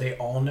knows, they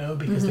all know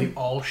because they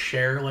all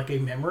share like a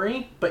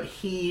memory. But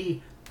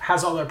he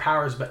has all their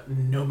powers, but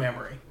no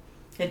memory.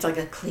 It's like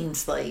a clean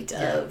slate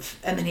of,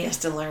 and then he has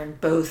to learn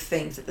both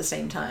things at the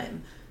same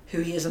time: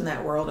 who he is in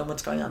that world and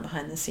what's going on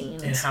behind the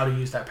scenes. And how to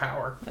use that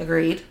power.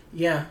 Agreed.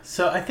 Yeah.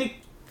 So I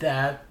think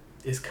that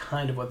is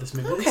kind of what this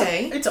movie is.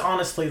 Okay. It's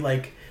honestly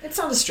like, It's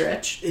not a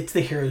stretch. it's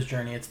the hero's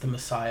journey. It's the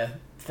Messiah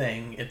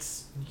thing.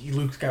 It's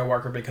Luke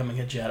Skywalker becoming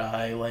a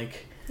Jedi.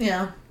 Like,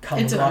 Yeah.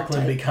 Colin It's an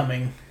McLaughlin archetype.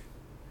 becoming,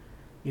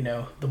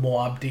 the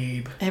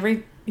Muad'Dib.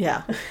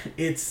 Yeah.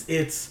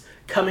 It's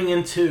coming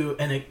into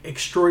an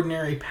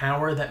extraordinary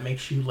power that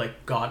makes you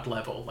like god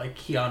level, like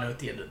Keanu at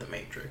the end of The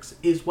Matrix,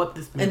 is what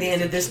this movie At the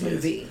end of this essentially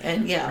is. movie.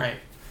 And yeah. Right.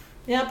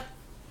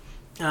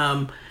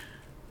 Yep.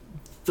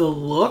 The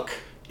look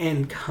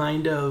and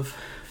kind of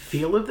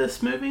feel of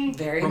this movie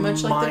Very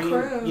much like The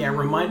Crow. Yeah,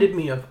 reminded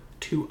me of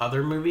two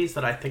other movies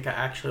that I think I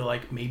actually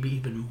like maybe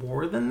even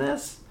more than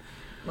this,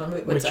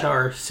 What's which that?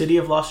 are City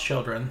of Lost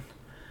Children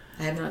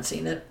I have not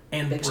seen it.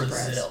 and Big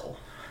surprise. Brazil.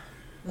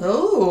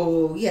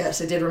 Oh, yes.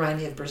 It did remind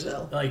me of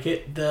Brazil. Like,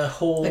 the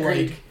whole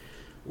Agreed. like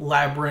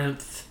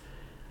labyrinth,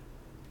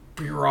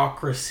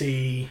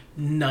 bureaucracy,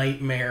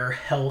 nightmare,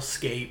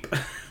 hellscape.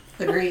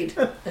 Agreed.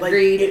 Like,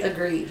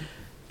 Agreed.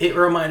 It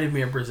reminded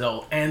me of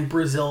Brazil, and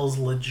Brazil's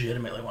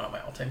legitimately one of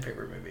my all-time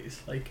favorite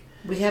movies. Like,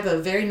 We have a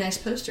very nice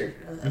poster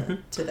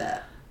to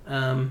that.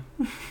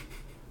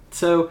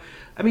 so,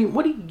 I mean,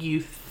 what do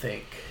you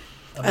think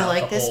about I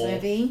like the this whole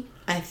movie.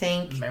 I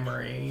think,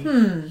 memory,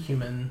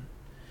 human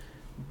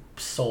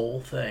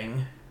soul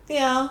thing?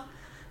 yeah.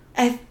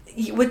 I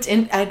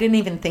didn't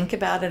even think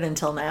about it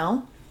until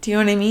now. Do you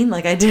know what I mean?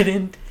 Like, I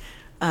didn't.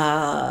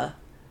 I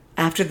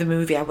after the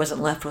movie, I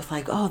wasn't left with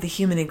like, oh, the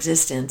human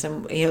existence,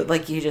 and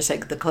like you just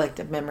said, the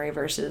collective memory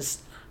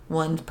versus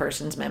one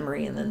person's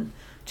memory, and then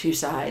two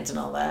sides and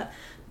all that.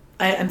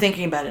 I'm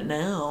thinking about it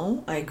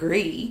now. I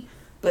agree,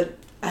 but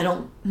I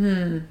don't.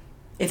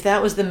 If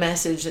that was the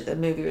message that the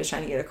movie was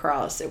trying to get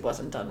across, it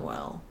wasn't done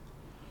well.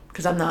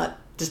 Because I'm not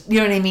just, you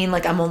know what I mean?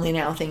 Like, I'm only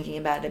now thinking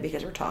about it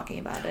because we're talking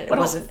about it. It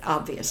wasn't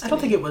obvious. I don't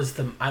think it was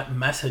the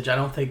message. I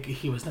don't think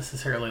he was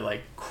necessarily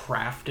like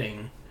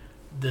crafting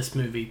this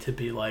movie to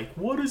be like,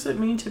 what does it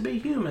mean to be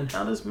human?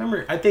 How does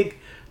memory? I think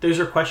those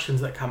are questions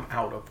that come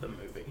out of the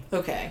movie.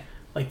 Okay.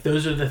 Like,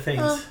 those are the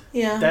things.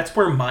 Yeah. That's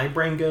where my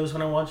brain goes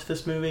when I watch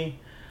this movie.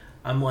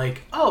 I'm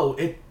like, oh,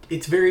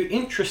 it's very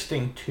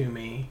interesting to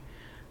me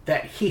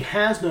that he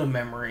has no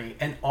memory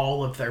and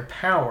all of their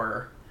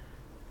power,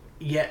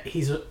 yet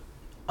he's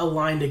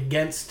aligned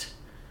against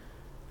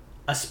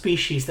a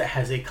species that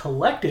has a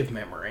collective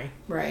memory.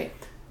 Right.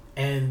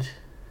 And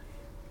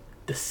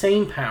the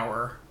same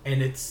power,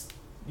 and it's,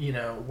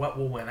 what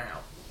will win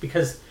out.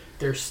 Because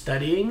they're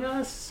studying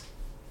us.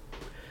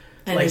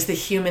 And like, does the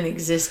human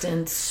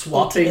existence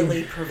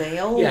ultimately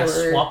prevail? Yeah,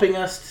 swapping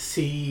us to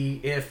see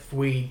if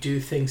we do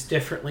things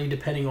differently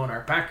depending on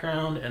our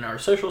background and our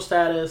social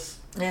status.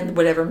 And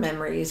whatever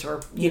memories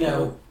or, you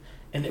know.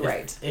 And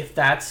right.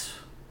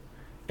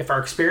 If our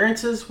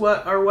experiences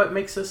what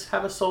makes us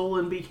have a soul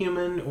and be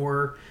human,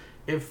 or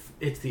if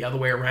it's the other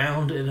way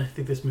around, and I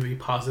think this movie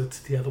posits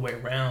the other way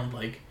around,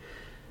 like...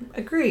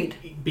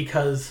 Agreed.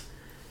 Because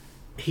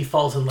he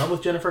falls in love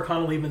with Jennifer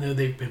Connelly even though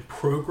they've been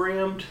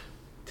programmed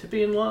to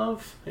be in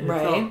love. And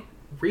right. It's not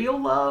real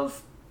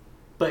love,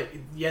 but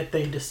yet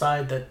they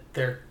decide that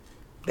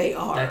they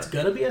are. That's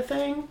going to be a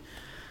thing.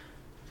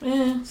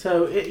 Yeah.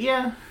 So,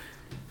 yeah.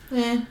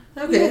 Yeah.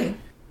 Okay. Yeah.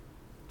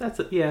 That's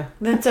it, yeah.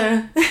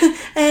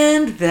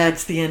 And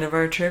that's the end of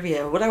our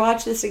trivia. Would I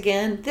watch this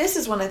again? This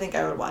is one I think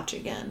I would watch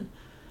again.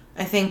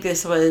 I think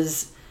it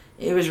was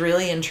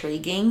really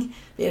intriguing.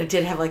 It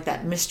did have like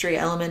that mystery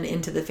element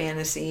into the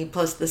fantasy,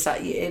 plus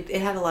it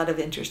had a lot of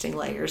interesting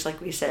layers, like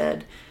we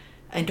said.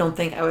 I don't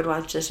think I would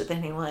watch this with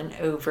anyone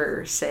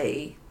over,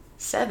 say,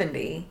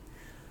 70,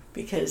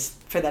 because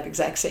for that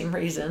exact same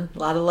reason. A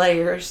lot of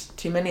layers,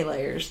 too many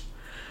layers.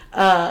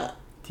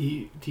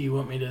 Do you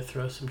want me to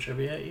throw some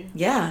trivia at you?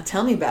 Yeah,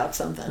 tell me about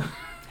something.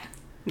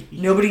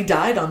 Nobody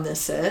died on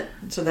this set,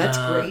 so that's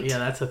great. Yeah,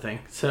 that's a thing.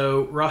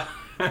 So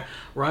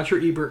Roger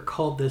Ebert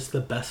called this the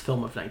best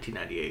film of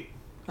 1998.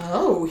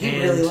 Oh, he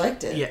really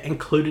liked it. Yeah,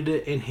 included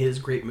it in his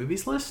great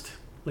movies list.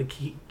 Like,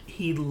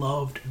 he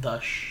loved the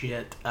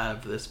shit out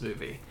of this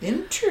movie.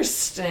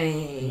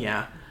 Interesting.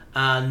 Yeah.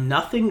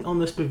 Nothing on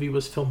this movie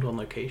was filmed on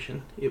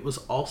location. It was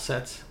all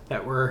sets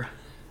that were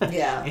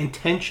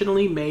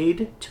intentionally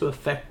made to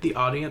affect the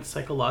audience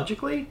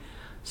psychologically.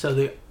 So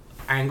the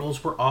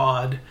angles were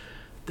odd.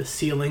 The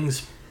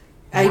ceilings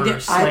were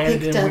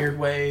slanted in weird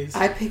ways.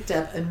 I picked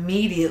up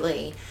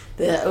immediately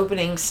the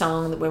opening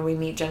song when we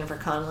meet Jennifer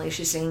Connelly.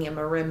 She's singing a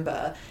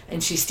marimba,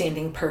 and she's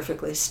standing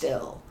perfectly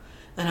still.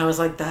 And I was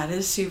like, that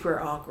is super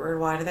awkward.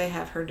 Why do they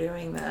have her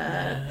doing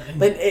that?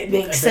 But it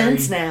makes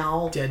sense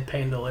now.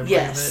 Deadpan delivery of it.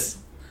 Yes.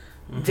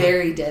 Mm-hmm.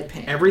 Very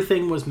deadpan.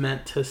 Everything was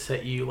meant to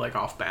set you, like,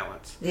 off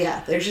balance.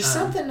 Yeah, there's just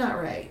something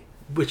not right.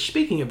 Which,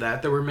 speaking of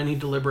that, there were many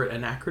deliberate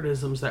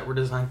anachronisms that were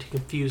designed to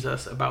confuse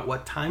us about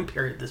what time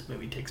period this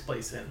movie takes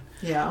place in.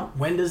 Yeah.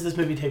 When does this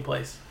movie take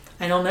place?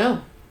 I don't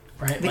know.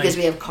 Right? Because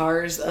we have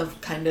cars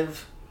of kind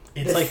of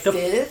the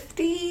 50s.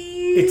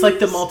 It's like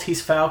the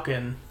Maltese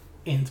Falcon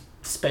in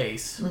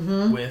space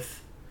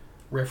with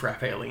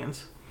riffraff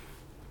aliens.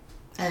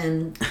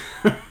 And,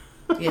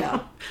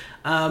 yeah.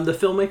 The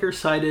filmmaker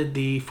cited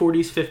the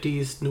 40s,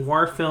 50s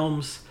noir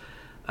films,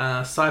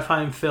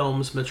 sci-fi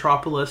films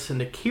Metropolis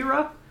and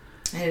Akira.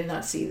 I did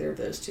not see either of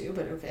those two,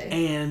 but okay.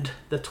 And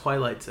The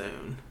Twilight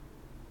Zone.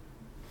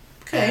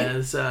 Okay.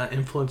 As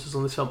influences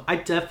on this film. I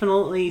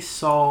definitely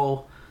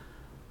saw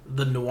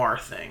the noir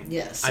thing.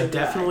 Yes. I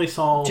definitely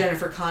saw...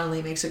 Jennifer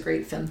Connelly makes a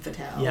great femme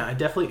fatale. Yeah,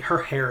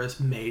 her hair is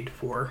made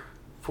for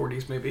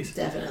 40s movies.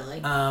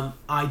 Definitely.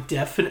 I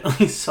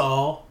definitely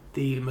saw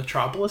the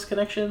Metropolis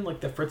connection,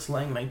 like the Fritz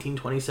Lang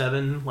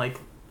 1927, like...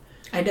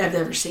 I've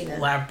never seen it.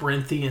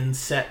 Labyrinthian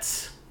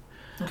sets.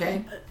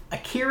 Okay.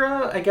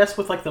 Akira, I guess,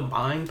 with like the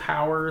mind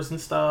powers and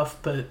stuff,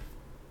 but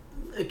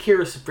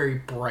Akira's very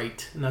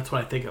bright, and that's what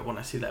I think of when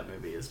I see that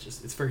movie.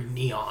 It's very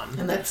neon,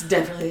 and that's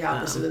definitely the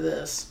opposite of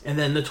this. And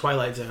then the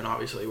Twilight Zone,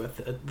 obviously, with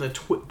the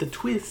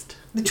twist.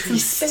 The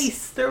twist.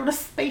 Space. They're on a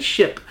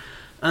spaceship.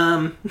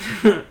 And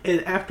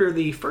after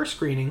the first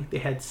screening, they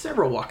had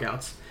several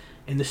walkouts,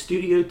 and the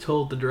studio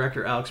told the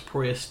director Alex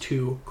Proyas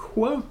to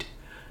quote,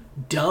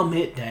 dumb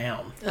it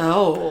down.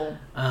 Oh.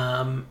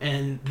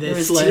 And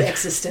this it was too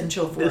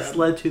existential for this him.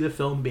 led to the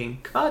film being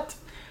cut,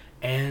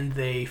 and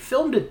they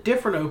filmed a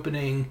different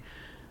opening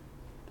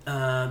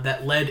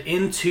that led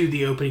into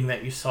the opening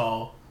that you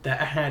saw that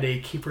had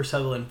a Kiefer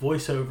Sutherland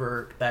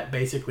voiceover that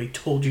basically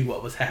told you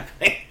what was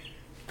happening.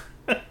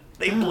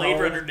 They Blade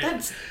Runner'd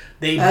it.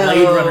 They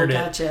Blade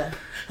Runner'd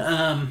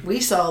it. We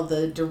saw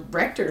the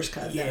director's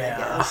cut then, I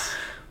guess.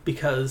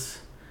 Because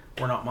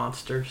We're Not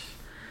Monsters.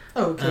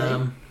 Okay.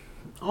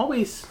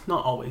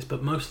 Not always,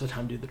 but most of the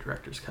time do the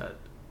director's cut.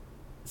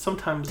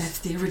 Sometimes... That's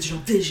the original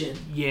vision.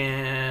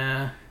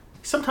 Yeah.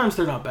 Sometimes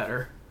they're not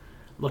better.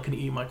 I'm looking at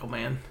you, Michael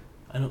Mann.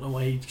 I don't know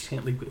why you just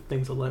can't leave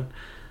things alone.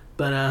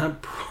 But,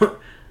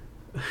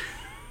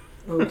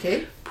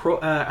 Okay.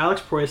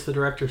 Alex Proyas, the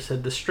director,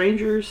 said the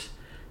strangers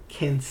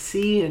can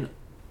see and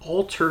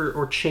alter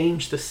or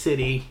change the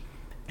city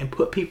and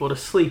put people to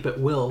sleep at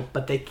will,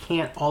 but they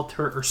can't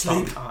alter or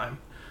stop time.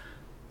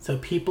 So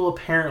people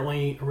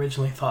apparently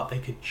originally thought they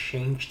could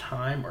change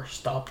time or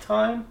stop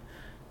time.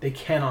 They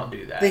cannot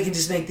do that. They can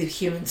just make the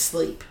humans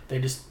sleep. They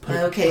just put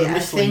Okay, them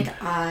to sleep.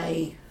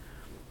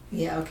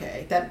 Yeah,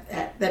 okay.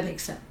 That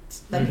makes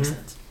sense. That makes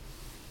sense.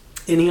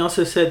 And he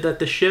also said that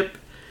the ship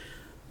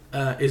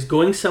is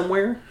going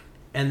somewhere,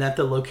 and that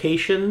the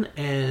location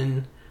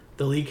and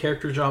the lead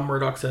character John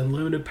Murdoch's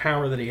unlimited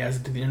power that he has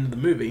at the end of the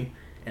movie,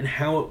 and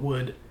how it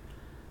would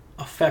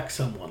affect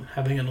someone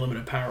having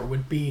unlimited power,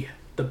 would be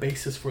the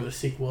basis for the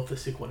sequel if the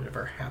sequel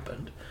never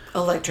happened.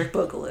 Electric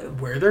Boogaloo.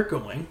 Where they're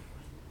going,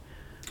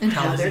 And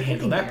how does they're he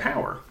handle getting that there.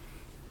 power?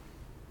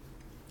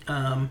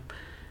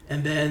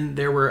 And then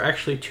there were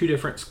actually two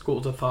different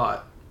schools of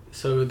thought.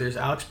 So there's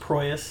Alex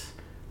Proyas.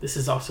 This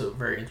is also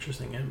very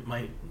interesting and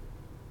might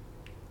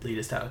lead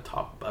us down a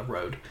top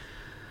road.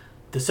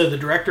 So the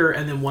director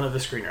and then one of the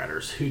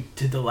screenwriters who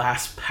did the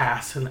last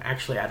pass and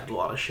actually added a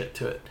lot of shit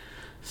to it.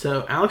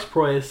 So Alex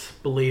Proyas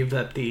believed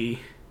that the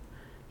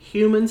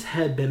humans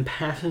had been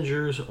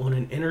passengers on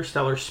an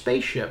interstellar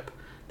spaceship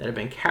that had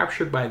been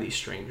captured by these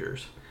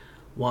strangers,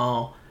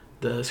 while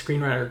the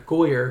screenwriter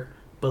Goyer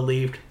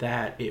believed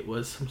that it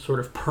was some sort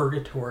of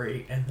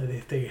purgatory and that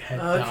if they had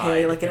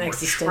died, like an they were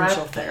existential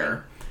trapped thing.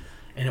 there.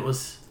 And it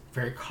was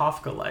very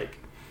Kafka-like.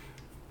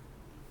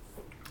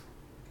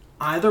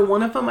 Either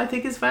one of them, I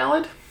think, is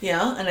valid.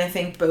 Yeah, and I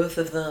think both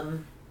of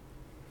them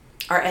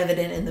are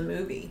evident in the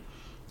movie.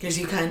 Because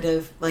you kind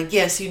of,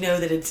 yes, you know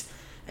that it's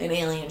an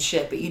alien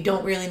ship, but you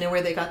don't really know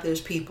where they got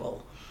those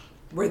people.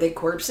 Were they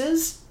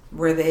corpses?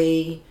 Were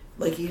they,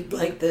 like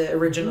the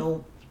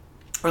original,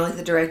 or like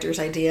the director's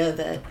idea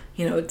that,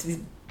 it's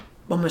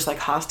almost like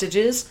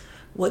hostages?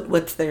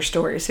 What's their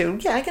story? So,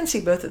 yeah, I can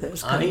see both of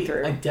those coming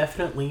through. I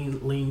definitely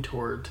lean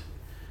toward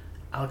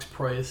Alex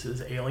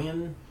Proyas'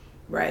 alien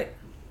Right.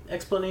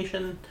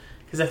 explanation,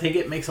 because I think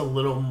it makes a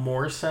little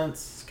more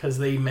sense, because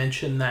they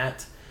mention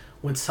that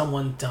when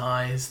someone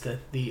dies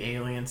that the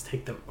aliens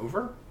take them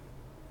over.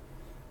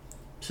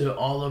 So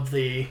all of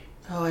the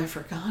Oh, I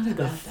forgot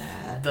about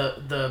that.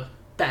 the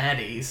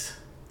baddies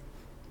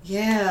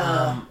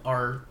Yeah.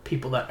 are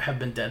people that have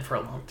been dead for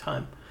a long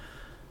time.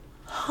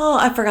 Oh,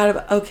 I forgot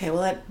about... Okay,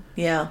 well,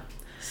 yeah.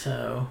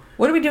 So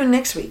What are we doing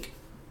next week?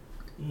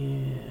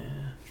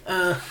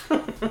 yeah,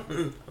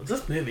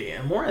 this movie,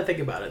 and the more I think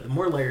about it, the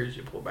more layers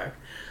you pull back.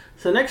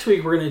 So next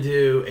week we're going to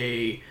do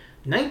a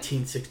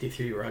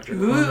 1963 Roger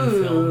Corman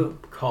film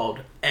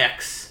called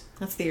X.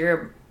 That's the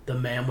year... The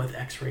Man with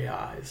X-Ray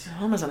Eyes.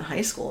 I was in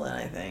high school then,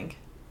 I think.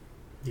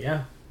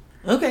 Yeah.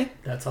 Okay.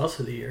 That's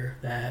also the year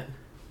that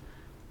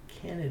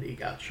Kennedy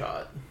got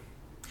shot.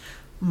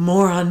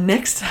 More on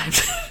next time.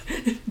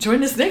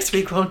 Join us next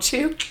week, won't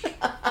you?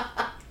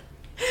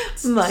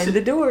 Mind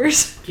the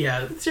doors.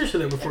 Yeah, seriously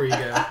though, before you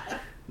go,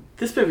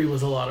 this movie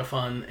was a lot of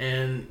fun,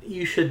 and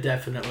you should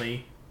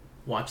definitely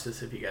watch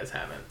this if you guys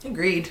haven't.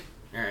 Agreed.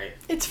 All right.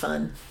 It's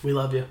fun. We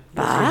love you.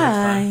 We'll see you next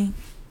time. Bye.